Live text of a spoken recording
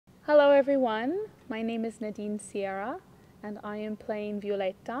Hello everyone, my name is Nadine Sierra and I am playing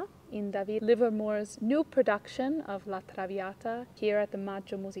Violetta in David Livermore's new production of La Traviata here at the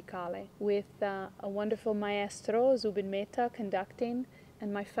Maggio Musicale with a wonderful Maestro Zubin Mehta conducting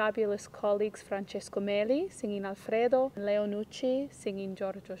and my fabulous colleagues Francesco Meli singing Alfredo, and Leo Nucci singing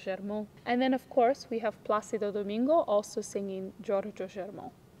Giorgio Germont. And then of course we have Placido Domingo also singing Giorgio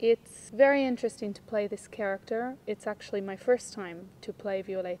Germont. It's very interesting to play this character. It's actually my first time to play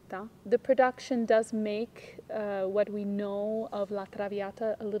Violetta. The production does make what we know of La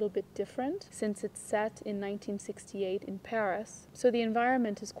Traviata a little bit different since it's set in 1968 in Paris. So the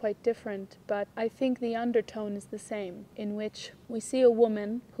environment is quite different, but I think the undertone is the same, in which we see a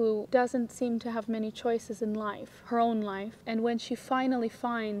woman who doesn't seem to have many choices in life, her own life, and when she finally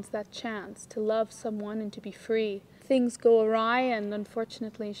finds that chance to love someone and to be free, things go awry and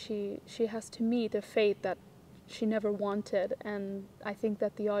unfortunately she has to meet a fate that she never wanted, and I think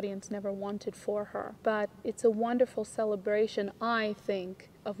that the audience never wanted for her. But it's a wonderful celebration, I think,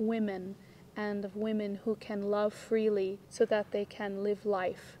 of women and of women who can love freely so that they can live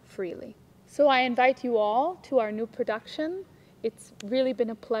life freely. So I invite you all to our new production. It's really been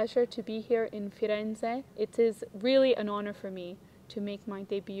a pleasure to be here in Firenze. It is really an honor for me to make my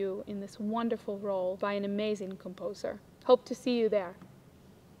debut in this wonderful role by an amazing composer. Hope to see you there.